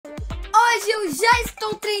já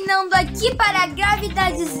estou treinando aqui para a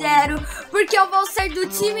gravidade zero, porque eu vou ser do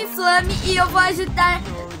time Flame e eu vou ajudar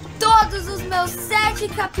todos os meus 7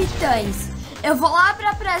 capitães. Eu vou lá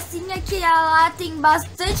pra pracinha que lá tem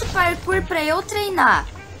bastante parkour para eu treinar.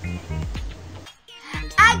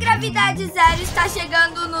 A gravidade zero está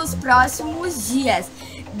chegando nos próximos dias.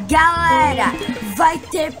 Galera, vai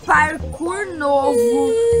ter parkour novo.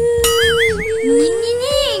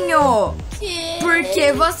 Menininho, por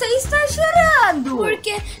que você está chorando?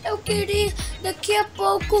 Porque eu queria daqui a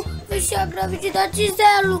pouco fechar a gravidade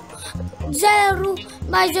zero,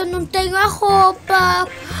 mas eu não tenho a roupa.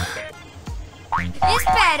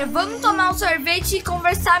 Espera, vamos tomar um sorvete e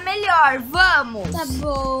conversar melhor, vamos. Tá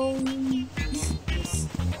bom.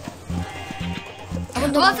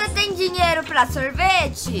 Você tem dinheiro pra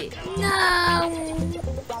sorvete? Não.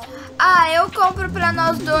 Ah, eu compro pra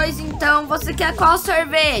nós dois então. Você quer qual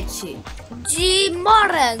sorvete? De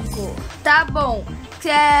morango. Tá bom.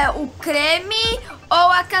 Quer o creme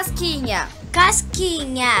ou a casquinha?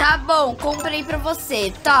 Casquinha. Tá bom, comprei pra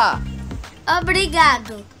você, tá?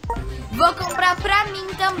 Obrigado. Vou comprar pra mim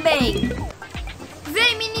também.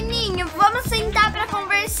 Vem, menininho, vamos sentar pra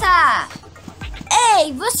conversar.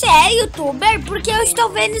 Ei, você é youtuber? Porque eu estou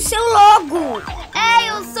vendo seu logo. É,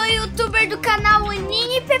 eu sou youtuber do canal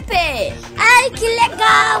Aninha e Pepê. Ai, que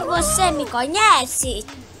legal. Você me conhece?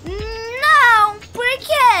 Não, por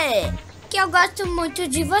quê? Que eu gosto muito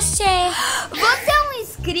de você. Você é um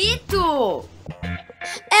inscrito?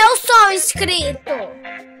 Eu sou inscrito.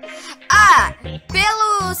 Ah,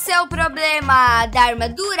 pelo seu problema da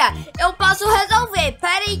armadura, eu posso resolver.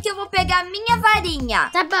 Pera aí que eu vou pegar minha varinha.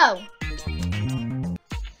 Tá bom.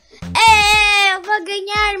 Eu vou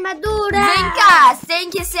ganhar armadura. Vem cá, tem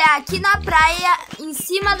que ser aqui na praia, em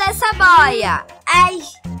cima dessa boia. Ai,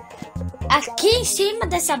 aqui em cima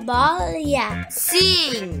dessa boia?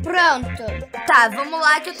 Sim. Pronto. Tá, vamos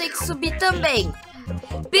lá que eu tenho que subir também.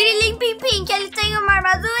 Pirilim pim pim, que ele tem uma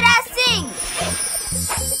armadura assim.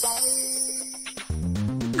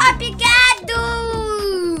 Obrigado!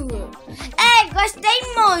 Gostei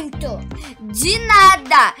muito. De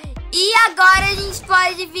nada. E agora a gente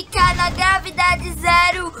pode ficar na gravidade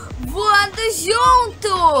zero voando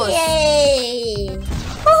juntos. Yay!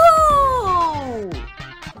 Uhul!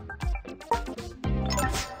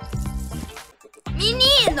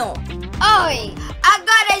 Menino! Oi!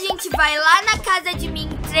 Agora a gente vai lá na casa de mim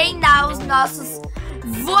treinar os nossos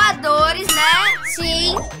voadores, né?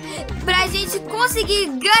 Sim. Pra gente conseguir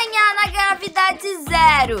ganhar na gravidade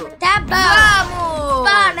zero. Tá bom. Vamos!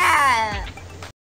 Bora!